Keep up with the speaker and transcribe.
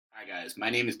Hi, guys. My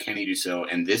name is Kenny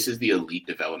Dussault, and this is the Elite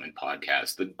Development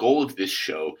Podcast. The goal of this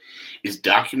show is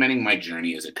documenting my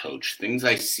journey as a coach, things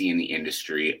I see in the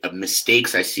industry,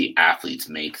 mistakes I see athletes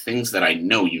make, things that I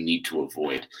know you need to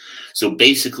avoid. So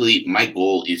basically, my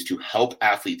goal is to help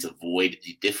athletes avoid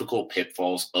the difficult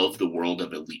pitfalls of the world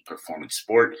of elite performance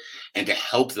sport and to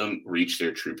help them reach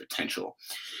their true potential.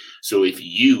 So if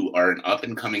you are an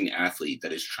up-and-coming athlete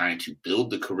that is trying to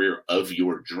build the career of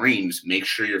your dreams, make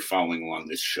sure you're following along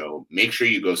this show. Make sure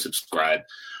you go subscribe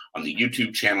on the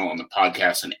YouTube channel, on the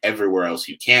podcast, and everywhere else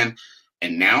you can.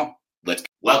 And now, let's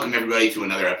welcome everybody to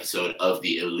another episode of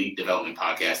the Elite Development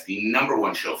Podcast, the number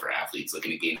one show for athletes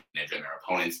looking to gain an edge on their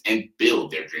opponents and build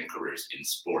their dream careers in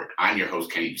sport. I'm your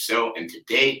host, Kenny Dussault, and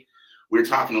today we're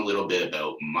talking a little bit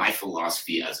about my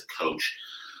philosophy as a coach.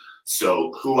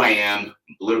 So who I am,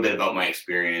 a little bit about my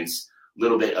experience, a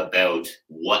little bit about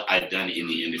what I've done in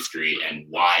the industry and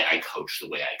why I coach the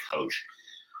way I coach.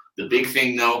 The big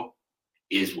thing, though,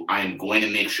 is I'm going to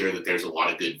make sure that there's a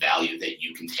lot of good value that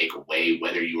you can take away,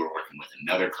 whether you are working with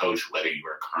another coach, whether you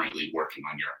are currently working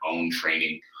on your own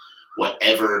training,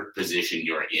 whatever position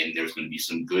you're in, there's going to be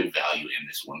some good value in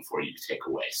this one for you to take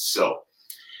away. So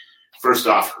first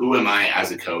off, who am I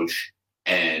as a coach?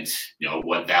 And,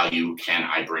 what value can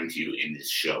I bring to you in this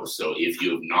show? So if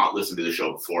you have not listened to the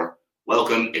show before,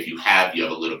 welcome. If you have a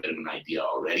little bit of an idea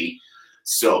already.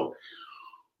 So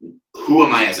who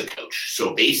am I as a coach?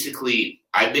 So basically,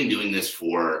 I've been doing this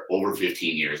for over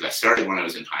 15 years. I started when I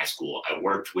was in high school. I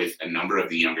worked with a number of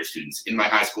the younger students in my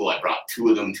high school. I brought two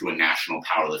of them to a national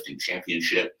powerlifting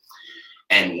championship.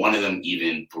 And one of them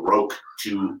even broke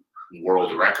 2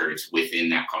 world records within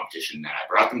that competition that I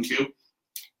brought them to.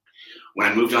 When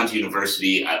I moved on to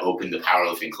university, I opened the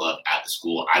powerlifting club at the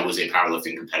school. I was a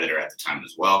powerlifting competitor at the time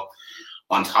as well.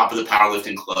 On top of the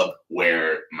powerlifting club,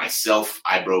 where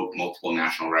I broke multiple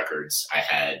national records. I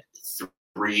had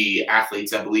 3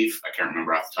 athletes, I believe, I can't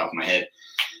remember off the top of my head,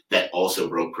 that also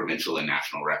broke provincial and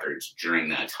national records during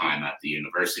that time at the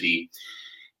university.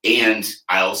 And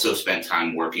I also spent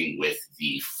time working with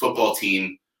the football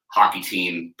team, hockey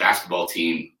team, basketball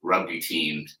team, rugby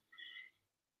team.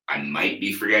 I might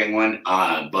be forgetting one,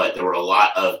 but there were a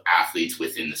lot of athletes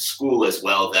within the school as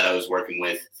well that I was working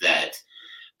with that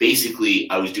basically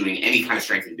I was doing any kind of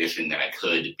strength and conditioning that I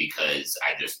could because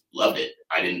I just loved it.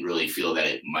 I didn't really feel that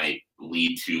it might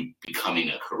lead to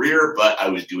becoming a career, but I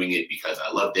was doing it because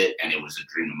I loved it and it was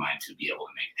a dream of mine to be able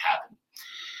to make it happen.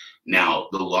 Now,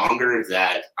 the longer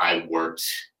that I worked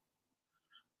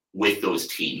with those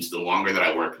teams, the longer that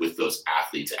I worked with those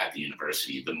athletes at the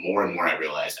university, the more and more I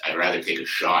realized I'd rather take a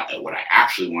shot at what I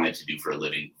actually wanted to do for a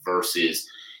living versus,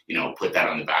 put that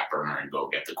on the back burner and go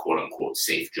get the quote unquote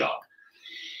safe job.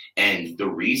 And the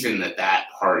reason that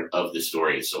part of the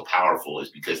story is so powerful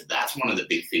is because that's one of the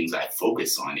big things I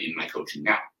focus on in my coaching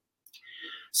now.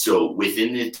 So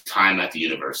within the time at the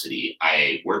university,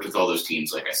 I worked with all those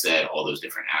teams, like I said, all those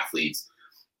different athletes.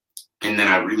 And then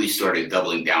I really started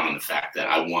doubling down on the fact that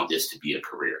I want this to be a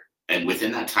career. And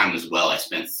within that time as well, I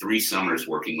spent 3 summers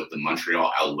working with the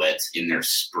Montreal Alouettes in their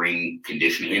spring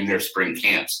conditioning, in their spring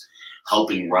camps,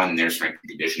 helping run their strength and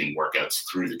conditioning workouts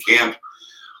through the camp.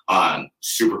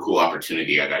 Super cool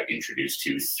opportunity I got introduced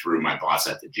to through my boss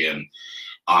at the gym.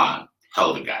 Hell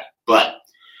of a guy. But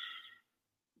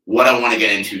what I want to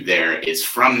get into there is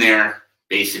from there,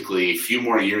 basically, a few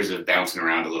more years of bouncing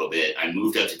around a little bit, I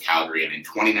moved out to Calgary, and in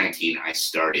 2019, I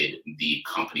started the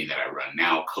company that I run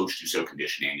now, Coach Dussault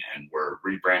Conditioning, and we're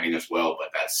rebranding as well, but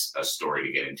that's a story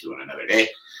to get into on another day.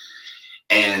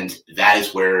 And that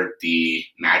is where the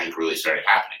magic really started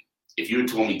happening. If you had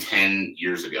told me 10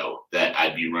 years ago that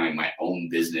I'd be running my own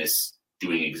business,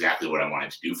 doing exactly what I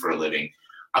wanted to do for a living,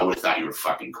 I would have thought you were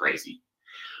fucking crazy.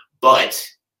 But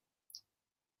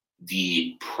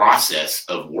the process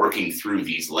of working through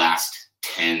these last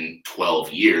 10,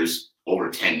 12 years,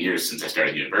 over 10 years since I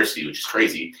started university, which is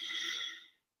crazy,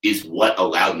 is what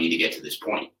allowed me to get to this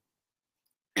point.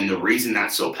 And the reason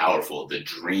that's so powerful, the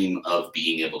dream of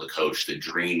being able to coach, the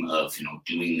dream of,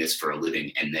 doing this for a living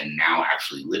and then now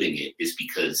actually living it, is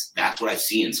because that's what I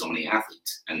see in so many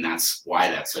athletes. And that's why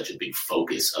that's such a big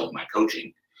focus of my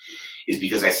coaching. Is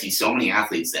because I see so many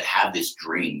athletes that have this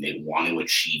dream. They want to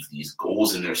achieve these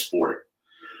goals in their sport,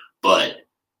 but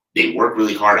they work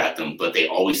really hard at them, but they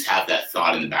always have that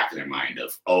thought in the back of their mind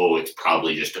of, oh, it's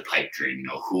probably just a pipe dream.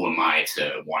 Who am I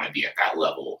to want to be at that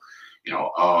level?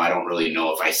 I don't really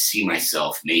know if I see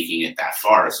myself making it that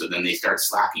far. So then they start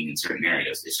slacking in certain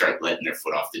areas. They start letting their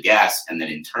foot off the gas, and then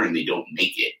in turn, they don't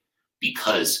make it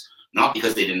not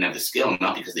because they didn't have the skill,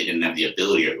 not because they didn't have the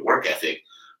ability or the work ethic,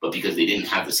 but because they didn't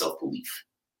have the self-belief.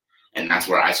 And that's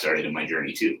where I started in my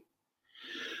journey too.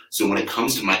 So when it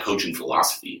comes to my coaching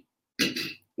philosophy,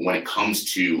 when it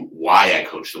comes to why I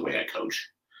coach the way I coach,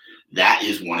 that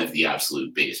is one of the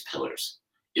absolute biggest pillars.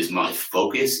 Is my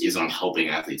focus is on helping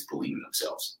athletes believe in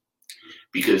themselves,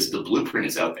 because the blueprint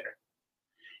is out there.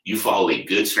 You follow a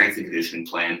good strength and conditioning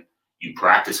plan. You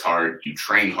practice hard, you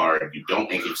train hard, you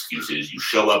don't make excuses, you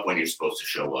show up when you're supposed to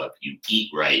show up, you eat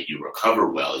right, you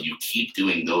recover well, you keep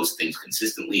doing those things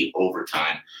consistently over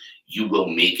time, you will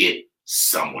make it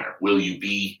somewhere. Will you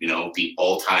be, the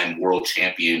all-time world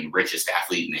champion, richest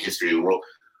athlete in the history of the world?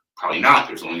 Probably not.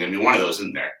 There's only going to be one of those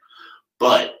in there.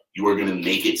 But you are going to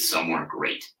make it somewhere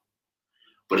great.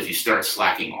 But if you start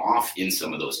slacking off in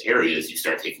some of those areas, you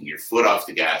start taking your foot off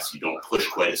the gas, you don't push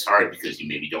quite as hard because you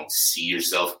maybe don't see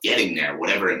yourself getting there,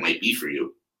 whatever it might be for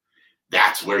you,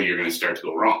 that's where you're going to start to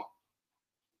go wrong.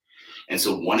 And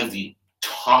so one of the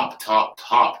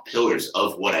top pillars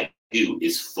of what I do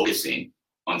is focusing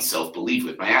on self-belief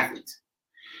with my athletes.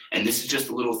 And this is just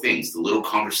the little things, the little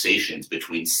conversations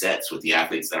between sets with the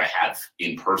athletes that I have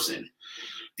in person,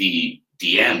 the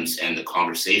DMs and the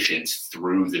conversations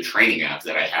through the training app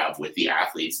that I have with the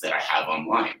athletes that I have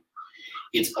online.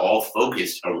 It's all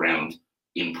focused around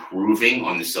improving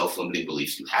on the self-limiting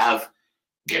beliefs you have,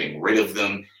 getting rid of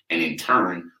them, and in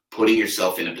turn, putting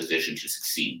yourself in a position to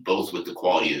succeed, both with the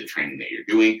quality of the training that you're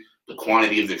doing, the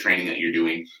quantity of the training that you're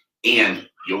doing, and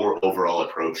your overall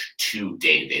approach to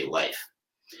day-to-day life.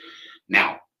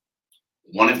 Now,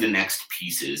 one of the next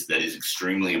pieces that is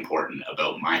extremely important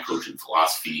about my coaching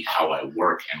philosophy, how I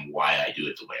work, and why I do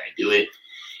it the way I do it,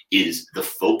 is the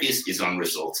focus is on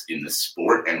results in the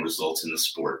sport and results in the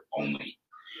sport only.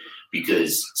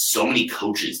 Because so many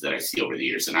coaches that I see over the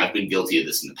years, and I've been guilty of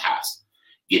this in the past,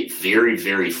 get very,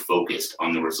 very focused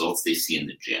on the results they see in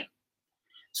the gym.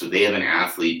 So they have an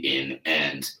athlete in,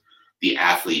 and the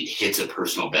athlete hits a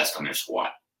personal best on their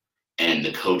squat. And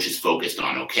the coach is focused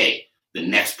on, okay, the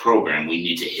next program, we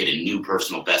need to hit a new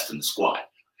personal best in the squat.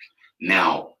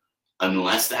 Now,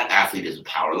 unless that athlete is a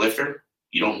power lifter,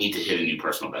 you don't need to hit a new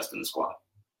personal best in the squat.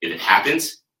 If it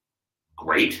happens,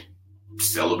 great,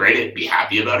 celebrate it, be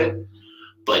happy about it.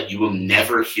 But you will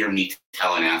never hear me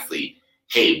tell an athlete,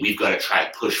 hey, we've got to try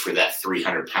to push for that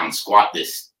 300-pound squat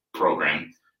this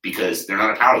program, because they're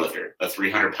not a power lifter. A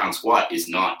 300-pound squat is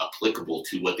not applicable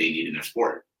to what they need in their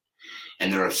sport.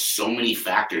 And there are so many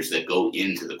factors that go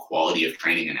into the quality of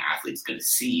training an athlete's going to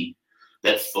see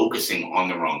that focusing on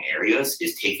the wrong areas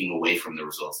is taking away from the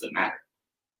results that matter.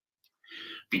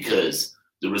 Because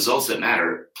the results that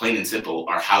matter, plain and simple,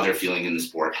 are how they're feeling in the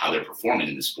sport, how they're performing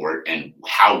in the sport, and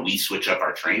how we switch up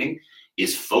our training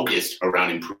is focused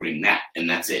around improving that, and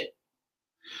that's it.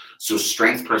 So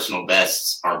strength personal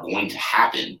bests are going to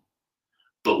happen,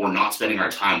 but we're not spending our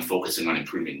time focusing on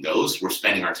improving those. We're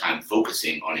spending our time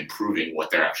focusing on improving what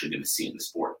they're actually going to see in the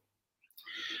sport.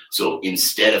 So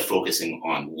instead of focusing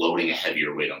on loading a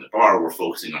heavier weight on the bar, we're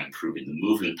focusing on improving the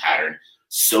movement pattern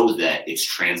so that it's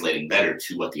translating better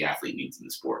to what the athlete needs in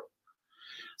the sport.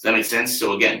 Does that make sense?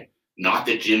 So again, not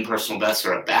that gym personal bests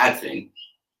are a bad thing,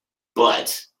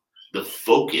 but the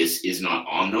focus is not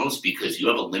on those because you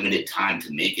have a limited time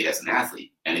to make it as an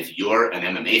athlete. And if you're an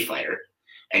MMA fighter,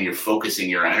 and you're focusing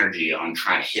your energy on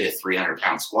trying to hit a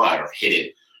 300-pound squat or hit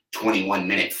a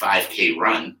 21-minute 5K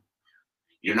run,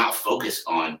 you're not focused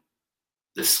on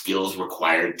the skills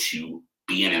required to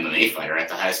be an MMA fighter at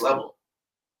the highest level.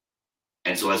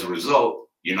 And so as a result,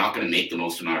 you're not going to make the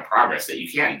most amount of progress that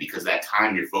you can, because that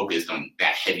time you're focused on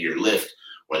that heavier lift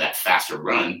or that faster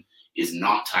run is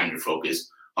not time to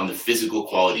focus on the physical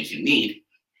qualities you need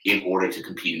in order to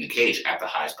compete in the cage at the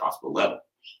highest possible level.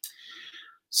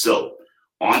 So,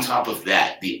 on top of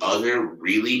that, the other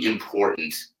really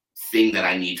important thing that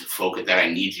I need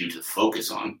you to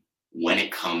focus on when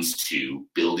it comes to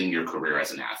building your career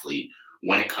as an athlete,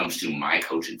 when it comes to my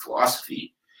coaching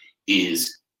philosophy,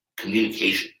 is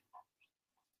communication.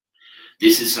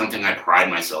 This is something I pride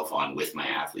myself on with my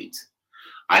athletes.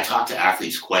 I talk to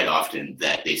athletes quite often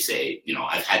that they say,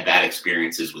 I've had bad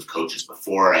experiences with coaches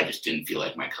before. I just didn't feel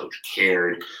like my coach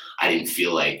cared. I didn't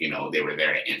feel like, they were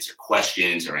there to answer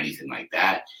questions or anything like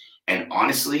that. And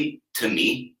honestly, to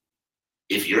me,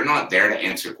 if you're not there to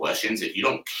answer questions, if you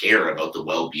don't care about the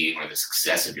well-being or the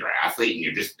success of your athlete and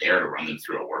you're just there to run them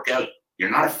through a workout,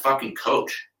 you're not a fucking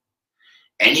coach.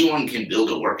 Anyone can build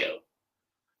a workout.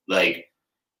 Like,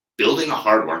 building a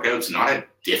hard workout is not a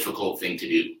difficult thing to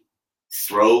do.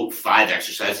 Throw 5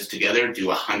 exercises together, do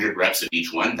 100 reps of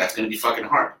each one. That's going to be fucking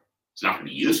hard. It's not going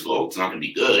to be useful. It's not going to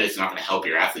be good. It's not going to help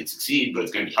your athlete succeed, but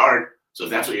it's going to be hard. So if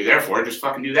that's what you're there for, just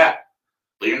fucking do that.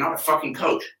 But you're not a fucking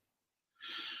coach.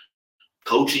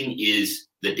 Coaching is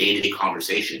the day-to-day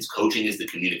conversations. Coaching is the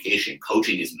communication.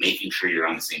 Coaching is making sure you're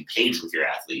on the same page with your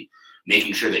athlete,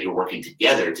 making sure that you're working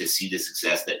together to see the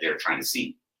success that they're trying to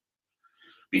see.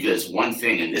 Because one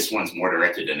thing, and this one's more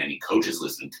directed than any coaches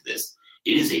listening to this,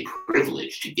 it is a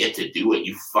privilege to get to do what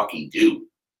you fucking do.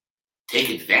 Take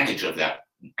advantage of that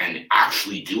and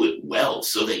actually do it well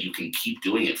so that you can keep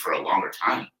doing it for a longer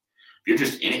time. If you're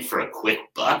just in it for a quick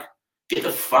buck, get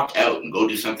the fuck out and go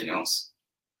do something else.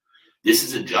 This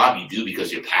is a job you do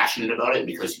because you're passionate about it and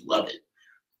because you love it.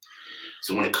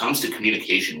 So when it comes to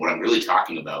communication, what I'm really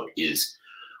talking about is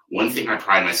one thing I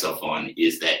pride myself on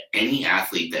is that any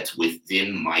athlete that's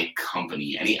within my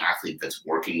company, any athlete that's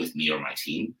working with me or my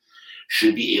team,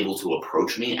 should be able to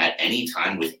approach me at any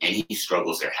time with any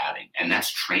struggles they're having. And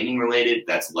that's training related,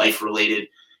 that's life related,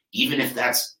 even if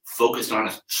that's focused on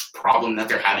a problem that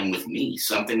they're having with me,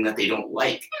 something that they don't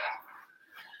like.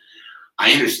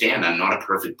 I understand I'm not a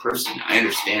perfect person. I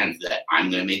understand that I'm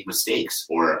going to make mistakes,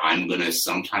 or I'm going to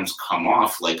sometimes come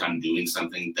off like I'm doing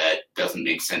something that doesn't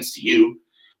make sense to you.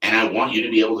 And I want you to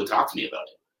be able to talk to me about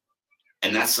it.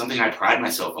 And that's something I pride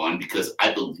myself on, because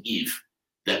I believe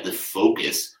that the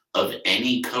focus of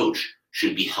any coach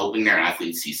should be helping their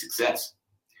athletes see success.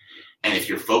 And if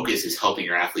your focus is helping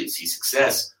your athletes see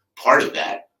success, part of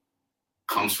that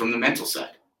comes from the mental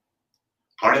side.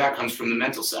 Part of that comes from the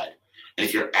mental side. And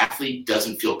if your athlete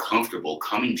doesn't feel comfortable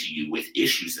coming to you with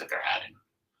issues that they're having,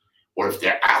 or if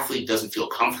their athlete doesn't feel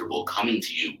comfortable coming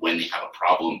to you when they have a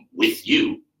problem with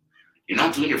you, you're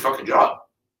not doing your fucking job.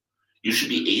 You should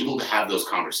be able to have those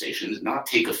conversations, not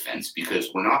take offense, because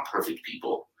we're not perfect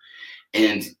people.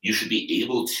 And you should be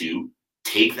able to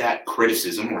take that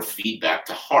criticism or feedback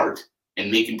to heart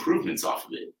and make improvements off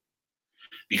of it.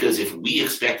 Because if we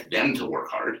expect them to work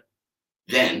hard,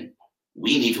 then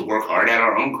we need to work hard at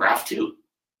our own craft too.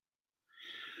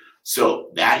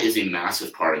 So that is a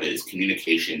massive part of it, is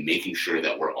communication, making sure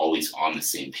that we're always on the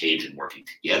same page and working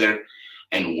together.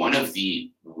 And one of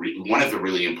the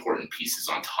really important pieces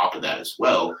on top of that as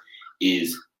well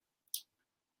is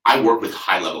I work with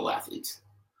high-level athletes.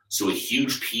 So a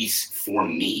huge piece for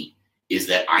me is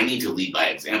that I need to lead by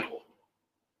example.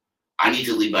 I need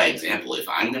to lead by example. If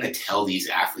I'm going to tell these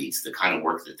athletes the kind of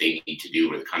work that they need to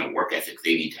do, or the kind of work ethic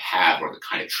they need to have, or the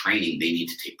kind of training they need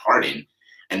to take part in,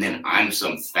 and then I'm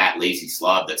some fat, lazy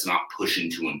slob that's not pushing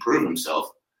to improve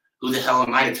himself, who the hell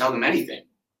am I to tell them anything?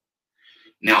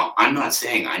 Now, I'm not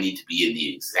saying I need to be in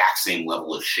the exact same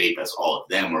level of shape as all of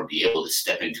them, or be able to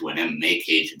step into an MMA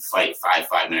cage and fight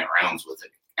 5-minute rounds with an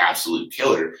absolute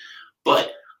killer.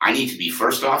 But I need to be,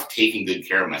 first off, taking good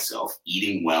care of myself,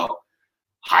 eating well,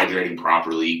 hydrating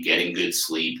properly, getting good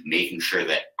sleep, making sure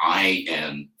that I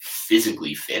am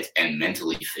physically fit and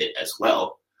mentally fit as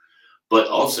well. But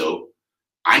also,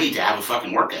 I need to have a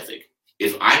fucking work ethic.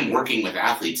 If I'm working with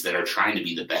athletes that are trying to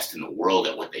be the best in the world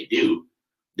at what they do,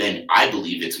 then I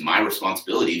believe it's my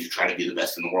responsibility to try to be the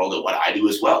best in the world at what I do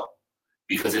as well.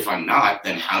 Because if I'm not,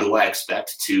 then how do I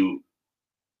expect to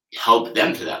help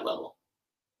them to that level?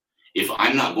 If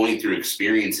I'm not going through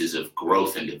experiences of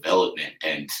growth and development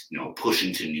and,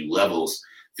 pushing to new levels,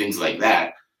 things like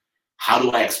that, how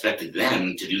do I expect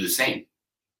them to do the same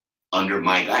under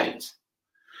my guidance?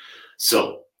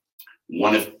 So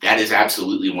that is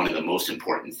absolutely one of the most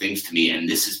important things to me. And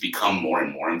this has become more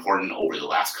and more important over the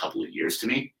last couple of years to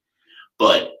me.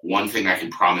 But one thing I can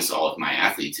promise all of my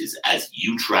athletes is, as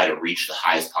you try to reach the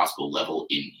highest possible level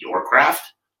in your craft,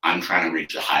 I'm trying to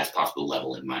reach the highest possible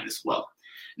level in mine as well.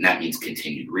 And that means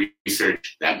continued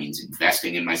research. That means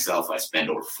investing in myself. I spend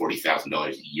over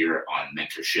 $40,000 a year on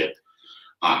mentorship,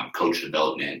 coach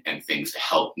development, and things to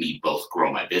help me both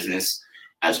grow my business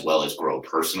as well as grow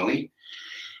personally.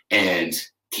 And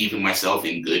keeping myself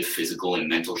in good physical and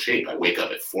mental shape. I wake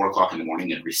up at 4:00 in the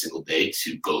morning every single day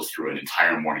to go through an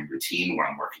entire morning routine where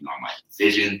I'm working on my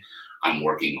vision. I'm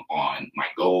working on my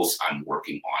goals. I'm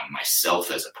working on myself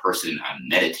as a person. I'm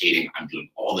meditating. I'm doing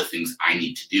all the things I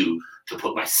need to do to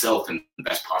put myself in the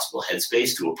best possible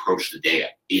headspace to approach the day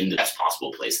in the best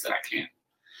possible place that I can.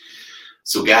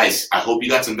 So guys, I hope you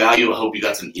got some value. I hope you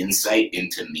got some insight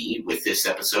into me with this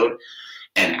episode.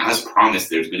 And as promised,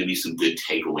 there's going to be some good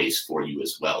takeaways for you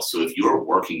as well. So if you're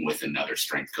working with another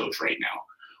strength coach right now,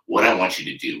 what I want you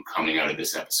to do coming out of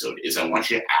this episode is I want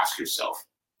you to ask yourself,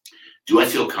 do I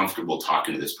feel comfortable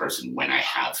talking to this person when I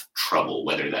have trouble,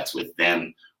 whether that's with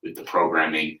them, with the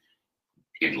programming,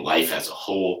 in life as a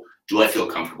whole? Do I feel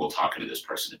comfortable talking to this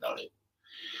person about it?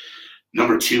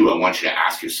 Number two, I want you to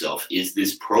ask yourself, is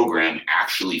this program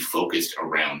actually focused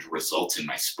around results in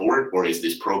my sport, or is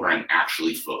this program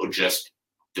actually just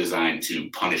designed to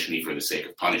punish me for the sake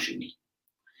of punishing me?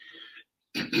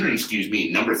 Excuse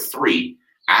me. Number three,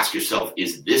 Ask yourself,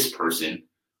 is this person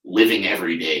living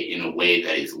every day in a way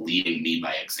that is leading me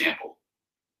by example?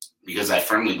 Because I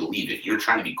firmly believe if you're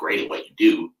trying to be great at what you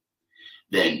do,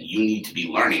 then you need to be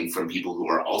learning from people who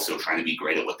are also trying to be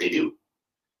great at what they do.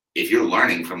 If you're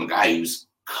learning from a guy who's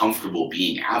comfortable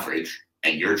being average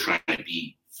and you're trying to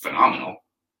be phenomenal,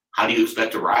 how do you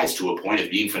expect to rise to a point of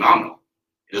being phenomenal?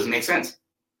 It doesn't make sense.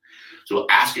 So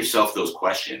ask yourself those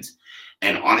questions.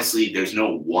 And honestly, there's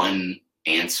no one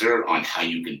answer on how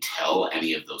you can tell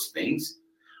any of those things,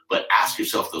 but ask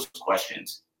yourself those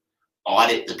questions.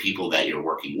 Audit the people that you're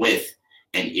working with.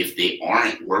 And if they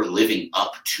aren't living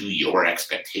up to your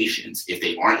expectations, if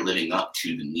they aren't living up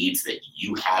to the needs that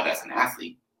you have as an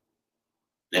athlete,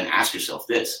 then ask yourself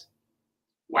this: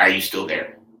 why are you still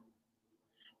there?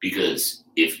 Because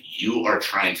if you are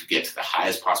trying to get to the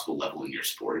highest possible level in your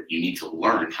sport, you need to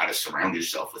learn how to surround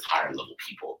yourself with higher level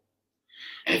people.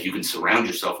 And if you can surround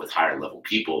yourself with higher level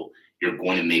people, you're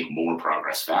going to make more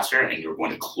progress faster, and you're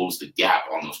going to close the gap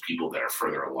on those people that are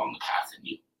further along the path than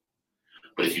you.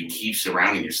 But if you keep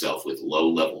surrounding yourself with low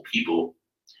level people,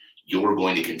 you're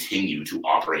going to continue to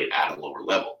operate at a lower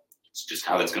level. It's just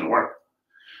how that's going to work.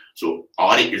 So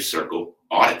audit your circle,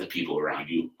 audit the people around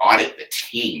you, audit the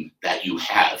team that you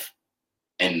have,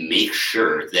 and make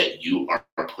sure that you are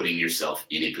putting yourself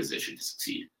in a position to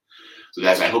succeed. So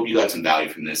guys, I hope you got some value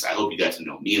from this. I hope you got to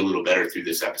know me a little better through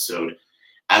this episode.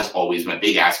 As always, my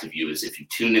big ask of you is if you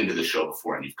tuned into the show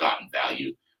before and you've gotten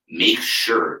value, make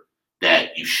sure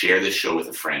that you share this show with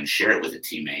a friend, share it with a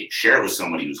teammate, share it with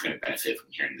somebody who's going to benefit from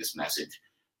hearing this message.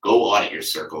 Go audit your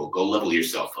circle, go level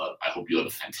yourself up. I hope you have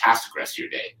a fantastic rest of your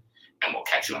day, and we'll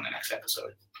catch you on the next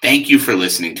episode. Thank you for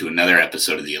listening to another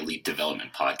episode of the Elite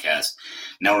Development Podcast.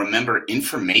 Now remember,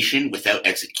 information without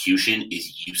execution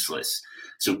is useless.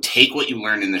 So take what you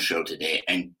learned in the show today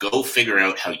and go figure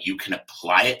out how you can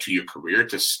apply it to your career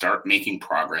to start making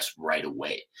progress right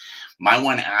away. My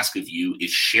one ask of you is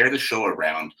share the show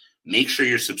around. Make sure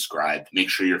you're subscribed.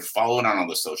 Make sure you're following on all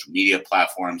the social media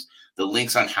platforms. The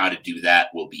links on how to do that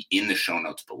will be in the show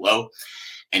notes below.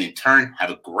 And in turn, have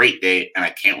a great day, and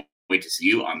I can't wait to see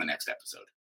you on the next episode.